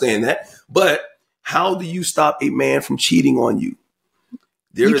 I understand that. But how do you stop a man from cheating on you?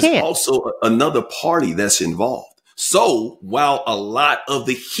 There is also another party that's involved. So while a lot of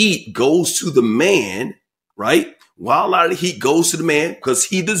the heat goes to the man, right? While a lot of the heat goes to the man because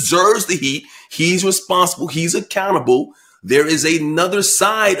he deserves the heat, he's responsible, he's accountable. There is another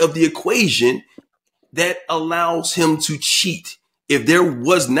side of the equation that allows him to cheat. If there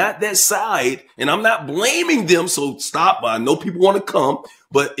was not that side, and I'm not blaming them, so stop. I know people want to come,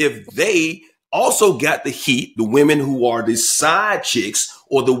 but if they also got the heat, the women who are the side chicks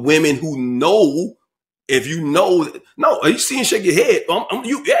or the women who know, if you know, no, are you seeing shake your head?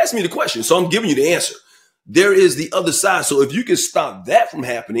 You asked me the question, so I'm giving you the answer. There is the other side. So if you can stop that from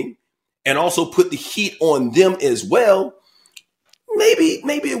happening and also put the heat on them as well, maybe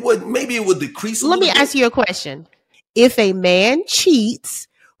it would decrease. Let me ask you a question. If a man cheats,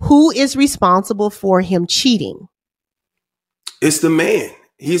 who is responsible for him cheating? It's the man.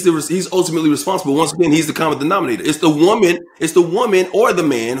 He's ultimately responsible. Once again, he's the common denominator. It's the woman or the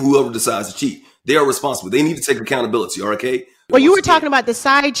man, whoever decides to cheat. They are responsible. They need to take accountability. Okay. Well, you were talking about the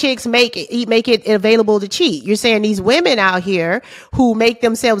side chicks make it available to cheat. You're saying these women out here who make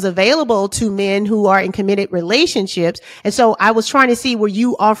themselves available to men who are in committed relationships. And so I was trying to see, were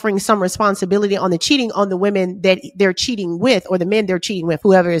you offering some responsibility on the cheating on the women that they're cheating with, or the men they're cheating with,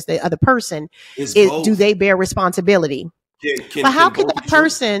 whoever is the other person, do they bear responsibility? But how can that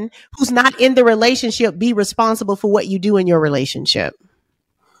person who's not in the relationship be responsible for what you do in your relationship?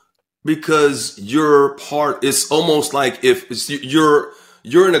 Because you're part. It's almost like if you're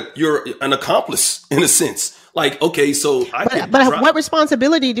an accomplice in a sense. Like, okay, so what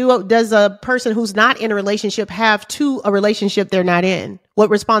responsibility does a person who's not in a relationship have to a relationship they're not in?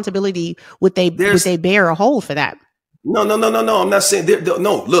 What responsibility would they bear or hold for that? No. I'm not saying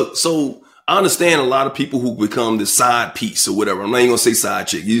no. Look, so I understand a lot of people who become the side piece or whatever. I'm not even gonna say side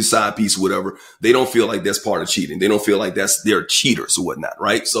chick, use side piece or whatever. They don't feel like that's part of cheating. They don't feel like they're cheaters or whatnot,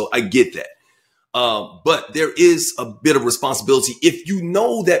 right? So I get that. But there is a bit of responsibility if you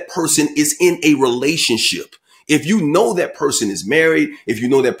know that person is in a relationship. If you know that person is married, if you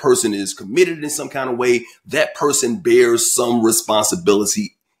know that person is committed in some kind of way, that person bears some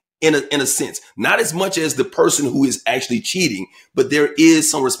responsibility in a sense. Not as much as the person who is actually cheating, but there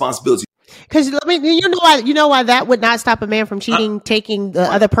is some responsibility. Because you know why that would not stop a man from cheating, taking the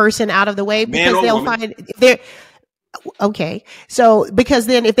other person out of the way, because they'll find they're okay. So because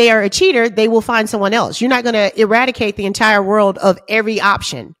then if they are a cheater, they will find someone else. You're not going to eradicate the entire world of every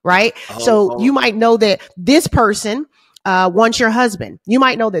option, right? You might know that this person wants your husband. You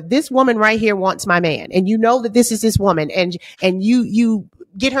might know that this woman right here wants my man, and you know that this is this woman, and you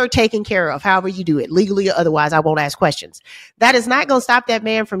get her taken care of, however you do it, legally or otherwise. I won't ask questions. That is not going to stop that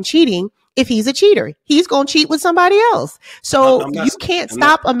man from cheating. If he's a cheater, he's going to cheat with somebody else. So you can't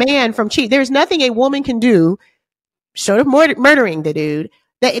stop a man from cheating. There's nothing a woman can do, short of murdering the dude,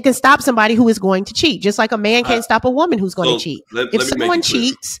 that it can stop somebody who is going to cheat. Just like a man can't stop a woman who's going to cheat. If someone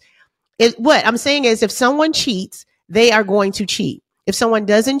cheats, what I'm saying is, if someone cheats, they are going to cheat. If someone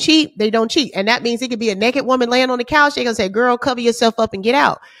doesn't cheat, they don't cheat. And that means it could be a naked woman laying on the couch. They're going to say, girl, cover yourself up and get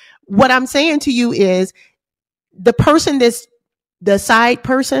out. What I'm saying to you is the person the side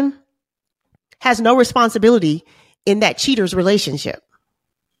person has no responsibility in that cheater's relationship.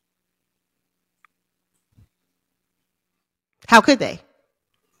 How could they?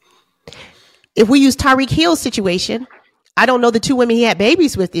 If we use Tyreek Hill's situation, I don't know the two women he had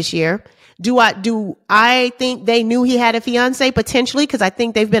babies with this year. Do I think they knew he had a fiance potentially? Because I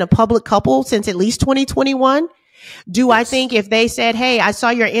think they've been a public couple since at least 2021. Do I think if they said, hey, I saw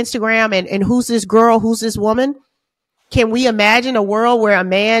your Instagram and who's this girl? Who's this woman? Can we imagine a world where a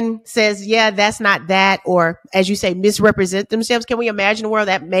man says, yeah, that's not that, or as you say, misrepresent themselves? Can we imagine a world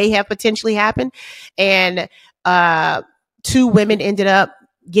that may have potentially happened? And two women ended up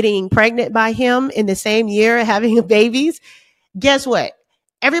getting pregnant by him in the same year, having babies. Guess what?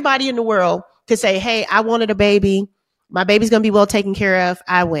 Everybody in the world could say, hey, I wanted a baby. My baby's going to be well taken care of.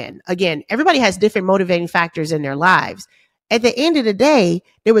 I win. Again, everybody has different motivating factors in their lives. At the end of the day,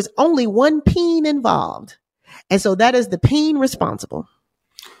 there was only one peen involved. And so that is the peen responsible.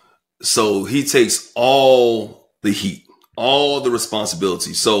 So he takes all the heat, all the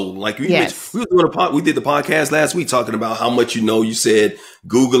responsibility. So like we did the podcast last week talking about how much you said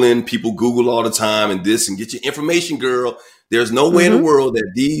Googling, people Google all the time and this and get your information, girl. There's no way in the world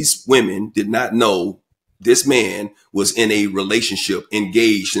that these women did not know this man was in a relationship,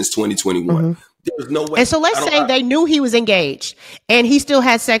 engaged since 2021. There's no way. And so let's say they knew he was engaged and he still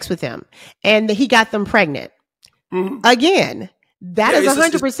had sex with them and he got them pregnant. Again, that is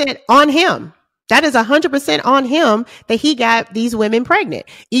 100% on him. That is 100% on him that he got these women pregnant.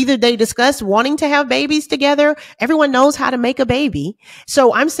 Either they discussed wanting to have babies together. Everyone knows how to make a baby.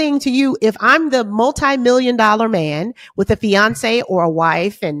 So I'm saying to you, if I'm the multi-million-dollar man with a fiance or a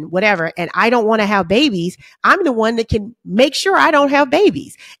wife and whatever, and I don't want to have babies, I'm the one that can make sure I don't have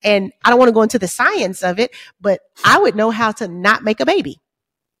babies. And I don't want to go into the science of it, but I would know how to not make a baby.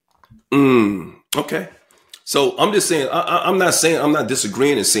 Okay. So I'm just saying, I'm not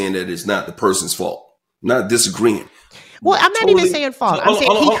disagreeing and saying that it's not the person's fault. I'm not disagreeing. Well, I'm not even saying fault. I'm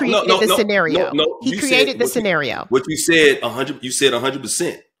saying he created the scenario. He created the scenario. What you said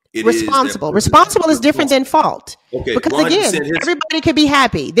 100%. Responsible. Responsible is different than fault. Okay. Because again, everybody could be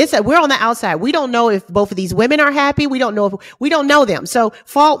happy. We're on the outside. We don't know if both of these women are happy. We don't know them. So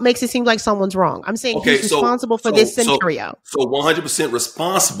fault makes it seem like someone's wrong. I'm saying he's responsible for this scenario. So 100%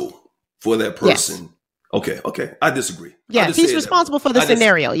 responsible for that person. Yes. Okay. I disagree. Yeah, he's responsible for the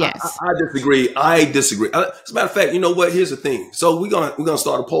scenario. Yes. I disagree. As a matter of fact, you know what? Here's the thing. So we're gonna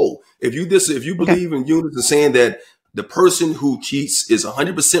start a poll. If you believe in units and saying that the person who cheats is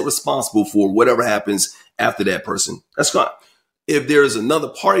 100% responsible for whatever happens after that person, that's fine. If there's another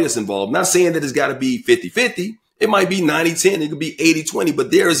party that's involved, not saying that it's got to be 50-50. It might be 90-10. It could be 80-20.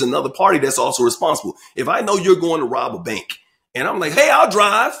 But there is another party that's also responsible. If I know you're going to rob a bank and I'm like, hey, I'll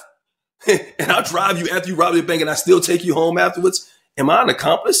drive. And I'll drive you after you rob the bank and I still take you home afterwards. Am I an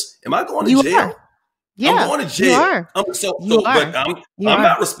accomplice? Am I going to jail? Are. Yeah, I'm going to jail. You are. I'm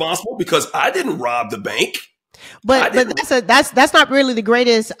not responsible because I didn't rob the bank. But that's not really the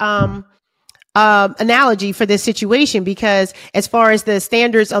greatest analogy for this situation, because as far as the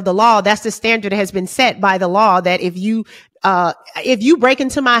standards of the law, that's the standard that has been set by the law, that if you break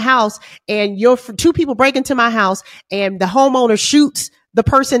into my house and two people break into my house and the homeowner shoots the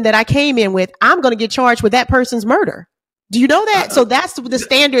person that I came in with, I'm going to get charged with that person's murder. Do you know that? So that's the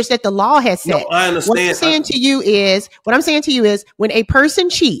standards that the law has set. No, I understand. What I'm saying to you is when a person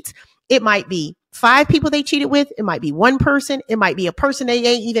cheats, it might be 5 people they cheated with. It might be one person. It might be a person they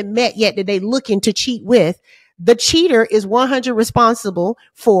ain't even met yet that they looking to cheat with. The cheater is 100% responsible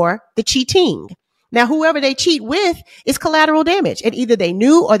for the cheating. Now, whoever they cheat with is collateral damage, and either they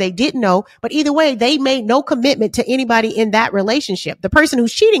knew or they didn't know, but either way, they made no commitment to anybody in that relationship. The person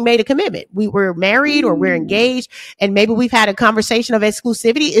who's cheating made a commitment. We were married or we're engaged, and maybe we've had a conversation of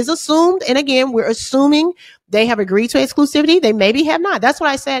exclusivity is assumed. And again, we're assuming they have agreed to exclusivity. They maybe have not. That's what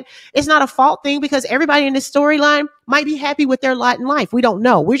I said. It's not a fault thing because everybody in this storyline might be happy with their lot in life. We don't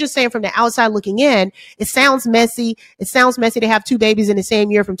know. We're just saying from the outside looking in, it sounds messy. It sounds messy to have 2 babies in the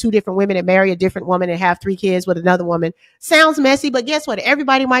same year from 2 different women and marry a different woman and have 3 kids with another woman. Sounds messy, but guess what?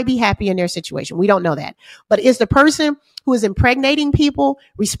 Everybody might be happy in their situation. We don't know that. But is the person who is impregnating people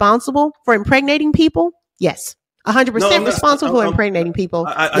responsible for impregnating people? Yes. 100% responsible for impregnating people.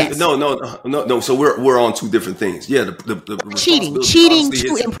 Yes. No. So we're on 2 different things. Yeah, the cheating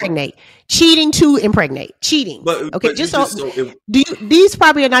to impregnate. These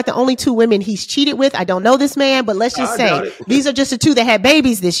probably are not the only 2 women he's cheated with. I don't know this man, but let's just say these are just the 2 that had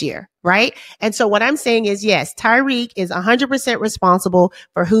babies this year, right? And so what I'm saying is, yes, Tyreek is 100% responsible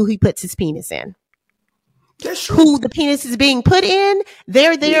for who he puts his penis in. That's true. Who the penis is being put in,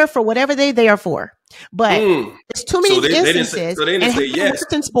 they're there for whatever they're there for. But there's too many instances. They didn't say yes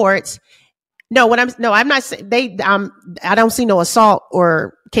in sports. I'm not saying I don't see no assault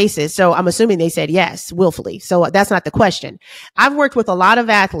or cases, so I'm assuming they said yes willfully. So that's not the question. I've worked with a lot of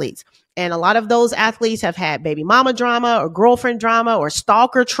athletes, and a lot of those athletes have had baby mama drama or girlfriend drama or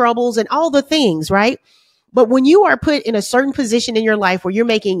stalker troubles and all the things, right? But when you are put in a certain position in your life where you're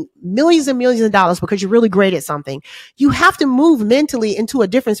making millions and millions of dollars because you're really great at something, you have to move mentally into a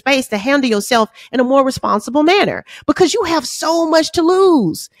different space to handle yourself in a more responsible manner because you have so much to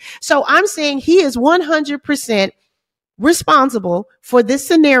lose. So I'm saying he is 100% responsible for this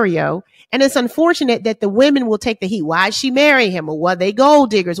scenario. And it's unfortunate that the women will take the heat. Why'd she marry him? Or what, they gold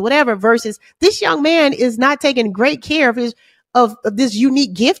diggers, whatever, versus this young man is not taking great care of this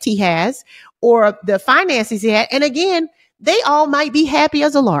unique gift he has, or the finances he had. And again, they all might be happy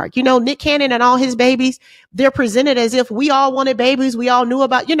as a lark. You know, Nick Cannon and all his babies, they're presented as if we all wanted babies. We all knew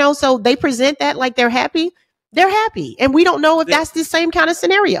about, so they present that like they're happy. They're happy. And we don't know if that's the same kind of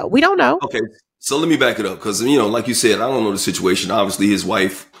scenario. We don't know. Okay. So let me back it up because, you know, like you said, I don't know the situation. Obviously, his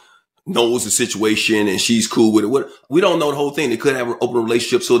wife knows the situation and she's cool with it. We don't know the whole thing. They could have an open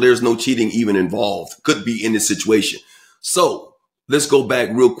relationship, so there's no cheating even involved. Could be in this situation. So let's go back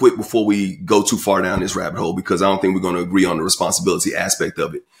real quick before we go too far down this rabbit hole, because I don't think we're going to agree on the responsibility aspect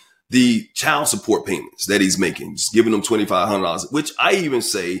of it. The child support payments that he's making, just giving them $2,500, which I even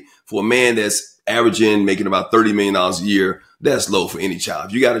say for a man that's averaging, making about $30 million a year, that's low for any child.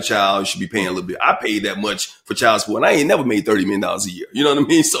 If you got a child, you should be paying a little bit. I paid that much for child support, and I ain't never made $30 million a year. You know what I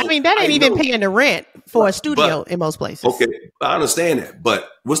mean? So I mean, that ain't even paying the rent for a studio in most places. Okay, I understand that. But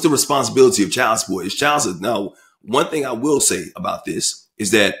what's the responsibility of child support? Is child support? Now, one thing I will say about this is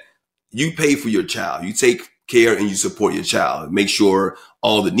that you pay for your child. You take care and you support your child. Make sure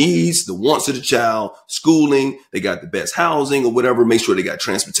all the needs, the wants of the child, schooling, they got the best housing or whatever. Make sure they got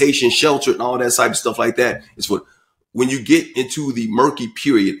transportation, shelter, and all that type of stuff like that. It's what, when you get into the murky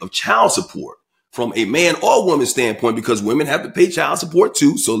period of child support from a man or woman standpoint, because women have to pay child support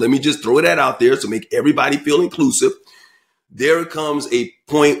too. So let me just throw that out there to make everybody feel inclusive. There comes a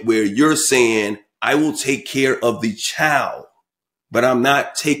point where you're saying, I will take care of the child, but I'm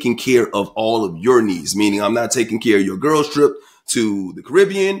not taking care of all of your needs, meaning I'm not taking care of your girls trip to the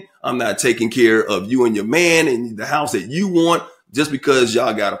Caribbean. I'm not taking care of you and your man and the house that you want just because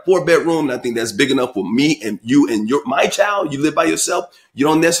y'all got a 4-bedroom. And I think that's big enough for me and you and my child. You live by yourself. You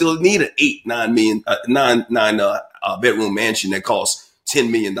don't necessarily need an 9 bedroom mansion that costs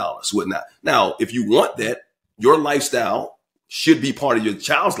 $10 million, whatnot. Now, if you want that, your lifestyle should be part of your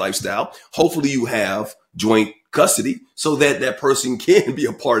child's lifestyle. Hopefully you have joint custody so that that person can be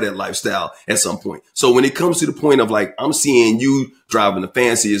a part of that lifestyle at some point. So when it comes to the point of like, I'm seeing you driving the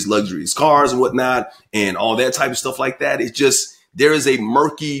fanciest luxurious cars and whatnot and all that type of stuff like that, it's just, there is a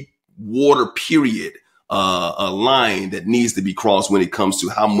murky water period, a line that needs to be crossed when it comes to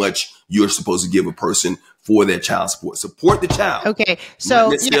how much you're supposed to give a person for their child support. Support the child. Okay.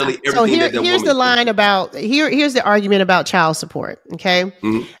 So, here's the line about, here's the argument about child support. Okay.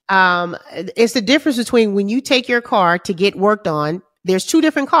 Mm-hmm. It's the difference between when you take your car to get worked on, there's two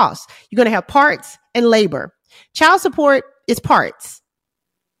different costs. You're going to have parts and labor. Child support is parts.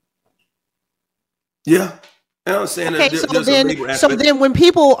 Yeah. I understand. Okay, so then when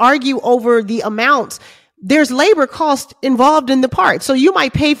people argue over the amounts, there's labor cost involved in the part. So you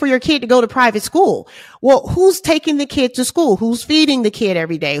might pay for your kid to go to private school. Well, who's taking the kid to school? Who's feeding the kid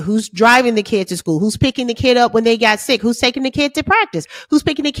every day? Who's driving the kid to school? Who's picking the kid up when they got sick? Who's taking the kid to practice? Who's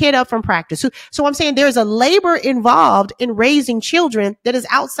picking the kid up from practice? So I'm saying there's a labor involved in raising children that is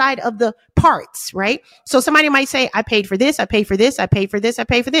outside of the parts, right? So somebody might say, I paid for this, I paid for this, I paid for this, I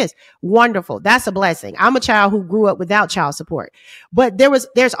paid for this. Wonderful. That's a blessing. I'm a child who grew up without child support, but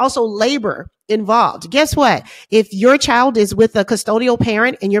there's also labor involved. Guess what? If your child is with a custodial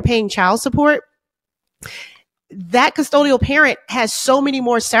parent and you're paying child support, that custodial parent has so many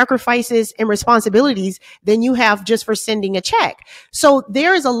more sacrifices and responsibilities than you have just for sending a check. So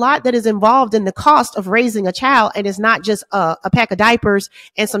there is a lot that is involved in the cost of raising a child, and it's not just a pack of diapers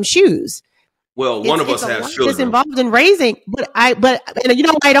and some shoes. Well, one of us has children. It's involved in raising, but you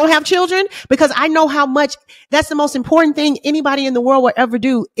know why I don't have children? Because I know how much that's the most important thing anybody in the world will ever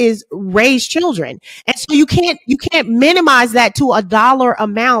do is raise children. And so you can't minimize that to a dollar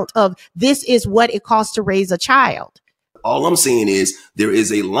amount of this is what it costs to raise a child. All I'm saying is there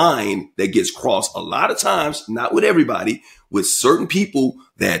is a line that gets crossed a lot of times, not with everybody, with certain people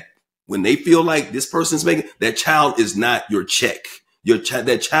that when they feel like this person's making, that child is not your check.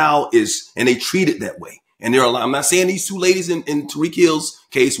 That child is, and they treat it that way. And there are a lot, I'm not saying these two ladies in Tariq Hill's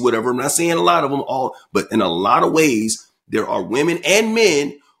case, whatever. I'm not saying a lot of them all, but in a lot of ways, there are women and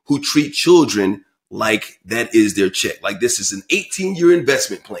men who treat children like that is their check. Like this is an 18-year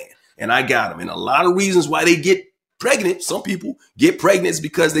investment plan. And I got them. And a lot of reasons why they get pregnant. Some people get pregnant is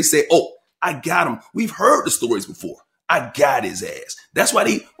because they say, oh, I got him. We've heard the stories before. I got his ass. That's why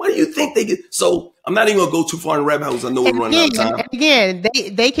why do you think they get? So I'm not even gonna go too far in the rabbit holes. I know we're running out of time. Again,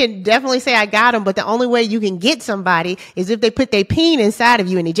 they can definitely say I got him, but the only way you can get somebody is if they put their peen inside of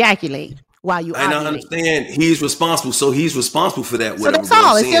you and ejaculate while you. And I understand he's responsible, so he's responsible for that. So that's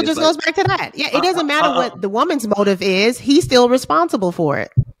all. It still just goes back to that. Yeah, it doesn't matter what the woman's motive is. He's still responsible for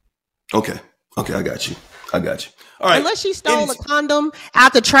it. Okay, I got you. All right. Unless she stole a condom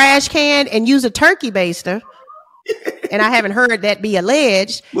out the trash can and used a turkey baster. And I haven't heard that be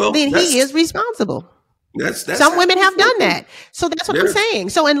alleged, then he is responsible. That's some women have done that. So that's what I'm saying.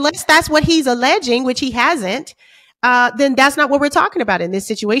 So unless that's what he's alleging, which he hasn't, then that's not what we're talking about in this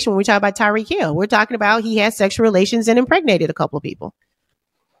situation when we talk about Tariq Hill. We're talking about he had sexual relations and impregnated a couple of people.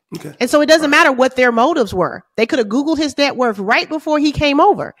 Okay. And so it doesn't matter what their motives were. They could have Googled his net worth right before he came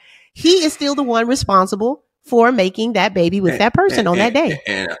over. He is still the one responsible for making that baby with that person on that day.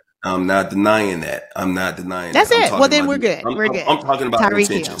 And I'm not denying that. That's it. Well, then we're good. We're good. I'm talking about Tyreek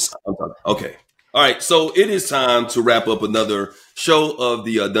intentions. Okay. All right. So it is time to wrap up another show of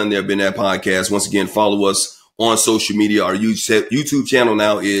the Done There Been That podcast. Once again, follow us on social media. Our YouTube channel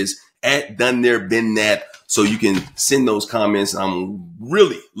now is at Done There Been That. So you can send those comments. I'm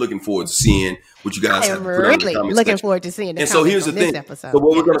really looking forward to seeing what you guys have to put in the comments. Looking forward to seeing. And so here's the thing. So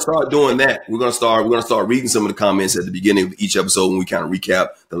what we're going to start doing that. We're going to start reading some of the comments at the beginning of each episode when we kind of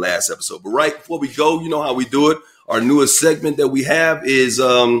recap the last episode. But right before we go, you know how we do it. Our newest segment that we have is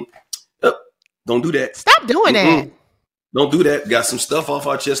don't do that. Stop doing that. Don't do that. Got some stuff off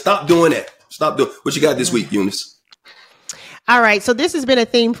our chest. Stop doing that. Stop doing. What you got this week, Eunice? All right. So this has been a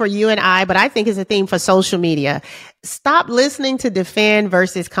theme for you and I, but I think it's a theme for social media. Stop listening to defend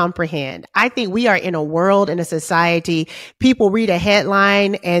versus comprehend. I think we are in a world, in a society, people read a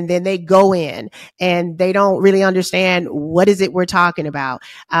headline and then they go in and they don't really understand what is it we're talking about.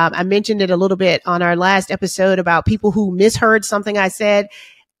 I mentioned it a little bit on our last episode about people who misheard something I said,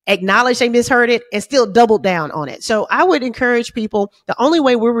 acknowledge they misheard it and still doubled down on it. So I would encourage people, the only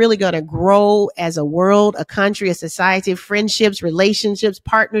way we're really going to grow as a world, a country, a society, friendships, relationships,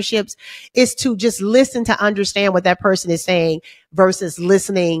 partnerships, is to just listen to understand what that person is saying versus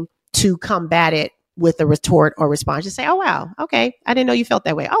listening to combat it with a retort or response. Just say, oh, wow. Okay. I didn't know you felt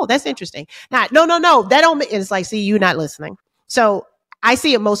that way. Oh, that's interesting. No. That don't, it's like, see, you're not listening. So I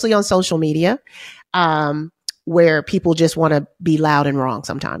see it mostly on social media. Where people just want to be loud and wrong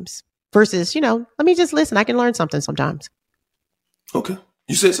sometimes versus, let me just listen. I can learn something sometimes. Okay.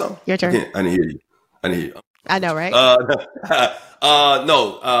 You said something. Your turn. I didn't hear you. I know, right?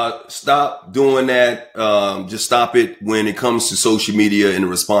 No, stop doing that. Just stop it when it comes to social media and the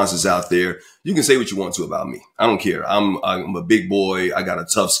responses out there. You can say what you want to about me. I don't care. I'm a big boy. I got a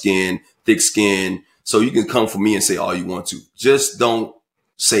tough skin, thick skin. So you can come for me and say all you want to. Just don't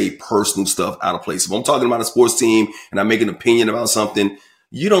say personal stuff out of place. If I'm talking about a sports team and I make an opinion about something,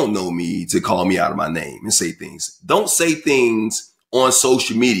 you don't know me to call me out of my name and say things. Don't say things on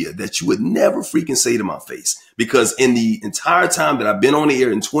social media that you would never freaking say to my face. Because in the entire time that I've been on the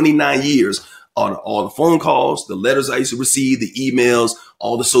air in 29 years, all the phone calls, the letters I used to receive, the emails,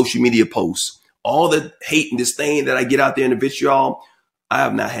 all the social media posts, all the hate and disdain that I get out there in the vitriol, I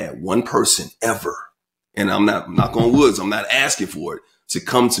have not had one person ever, and I'm not knock on woods, I'm not asking for it, to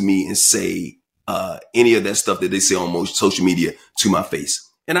come to me and say any of that stuff that they say on most social media to my face.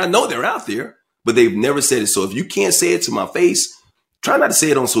 And I know they're out there, but they've never said it. So if you can't say it to my face, try not to say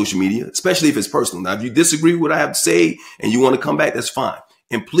it on social media, especially if it's personal. Now, if you disagree with what I have to say and you want to come back, that's fine.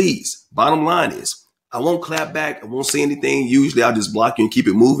 And please, bottom line is, I won't clap back. I won't say anything. Usually I'll just block you and keep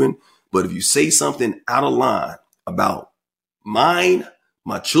it moving. But if you say something out of line about mine,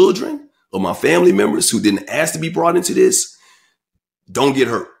 my children, or my family members who didn't ask to be brought into this, don't get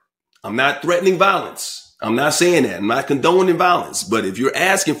hurt. I'm not threatening violence. I'm not saying that. I'm not condoning violence. But if you're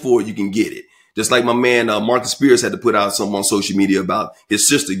asking for it, you can get it. Just like my man, Marcus Spears had to put out something on social media about his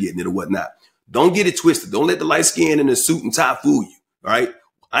sister getting it or whatnot. Don't get it twisted. Don't let the light skin and the suit and tie fool you. All right.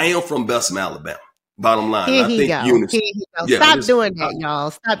 I am from Bessemer, Alabama. Bottom line. Here he goes. Yeah, Stop doing that,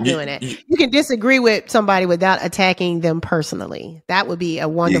 y'all. Stop doing it. You can disagree with somebody without attacking them personally. That would be a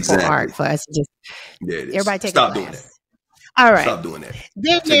wonderful art for us to just everybody take Stop doing that. All right. Stop doing that.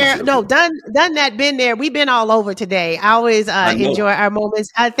 Been there. No, done that, been there. We've been all over today. I always enjoy our moments.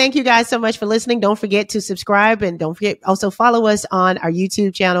 Thank you guys so much for listening. Don't forget to subscribe and don't forget also follow us on our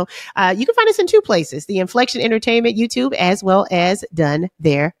YouTube channel. You can find us in two places, the Inflection Entertainment YouTube, as well as Done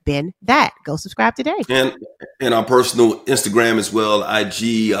There Been That. Go subscribe today. And our personal Instagram as well,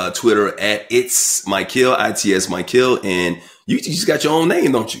 IG, Twitter at It's Mike Hill, ITS Mike Hill. And you just got your own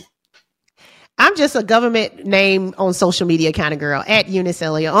name, don't you? I'm just a government name on social media kind of girl, at Eunice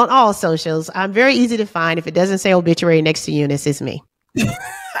Elliott on all socials. I'm very easy to find. If it doesn't say obituary next to Eunice, it's me.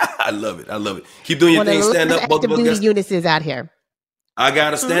 I love it. Keep doing your thing. Stand up. Both of us. Eunice is out here. I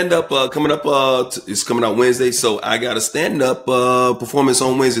got a stand up coming up. It's coming out Wednesday. So I got a stand up performance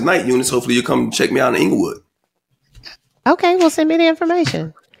on Wednesday night, Eunice. Hopefully you come check me out in Inglewood. Okay. Well, send me the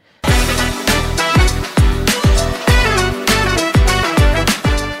information.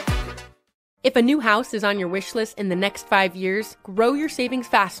 If a new house is on your wish list in the next 5 years, grow your savings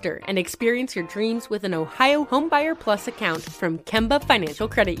faster and experience your dreams with an Ohio Homebuyer Plus account from Kemba Financial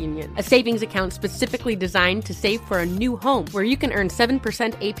Credit Union. A savings account specifically designed to save for a new home where you can earn 7%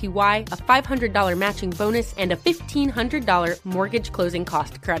 APY, a $500 matching bonus, and a $1,500 mortgage closing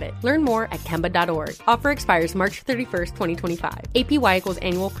cost credit. Learn more at Kemba.org. Offer expires March 31st, 2025. APY equals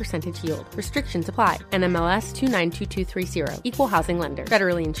annual percentage yield. Restrictions apply. NMLS 292230. Equal housing lender.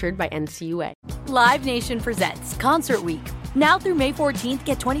 Federally insured by NCUA. Live Nation presents Concert Week. Now through May 14th,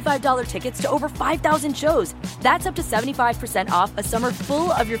 get $25 tickets to over 5,000 shows. That's up to 75% off a summer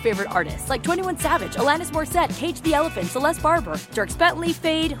full of your favorite artists like 21 Savage, Alanis Morissette, Cage the Elephant, Celeste Barber, Dierks Bentley,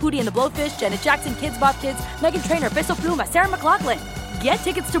 Fade, Hootie and the Blowfish, Janet Jackson, Kidz Bop Kids, Meghan Trainor, Peso Pluma, Sarah McLachlan. Get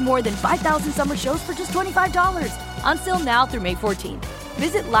tickets to more than 5,000 summer shows for just $25. Until now through May 14th.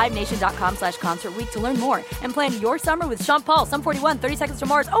 Visit LiveNation.com/Concert Week to learn more and plan your summer with Sean Paul, Sum 41, 30 Seconds to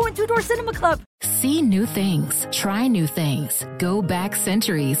Mars, and Two Door Cinema Club. See new things, try new things, go back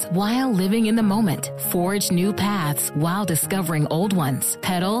centuries while living in the moment, forge new paths while discovering old ones,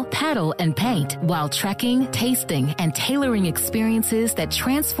 pedal, paddle, and paint while trekking, tasting, and tailoring experiences that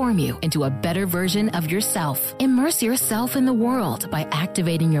transform you into a better version of yourself. Immerse yourself in the world by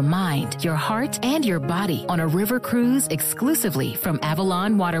activating your mind, your heart, and your body on a river cruise exclusively from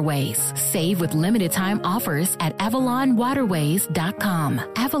Avalon Waterways. Save with limited time offers at AvalonWaterways.com.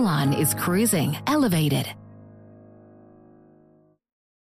 Avalon is cruising elevated.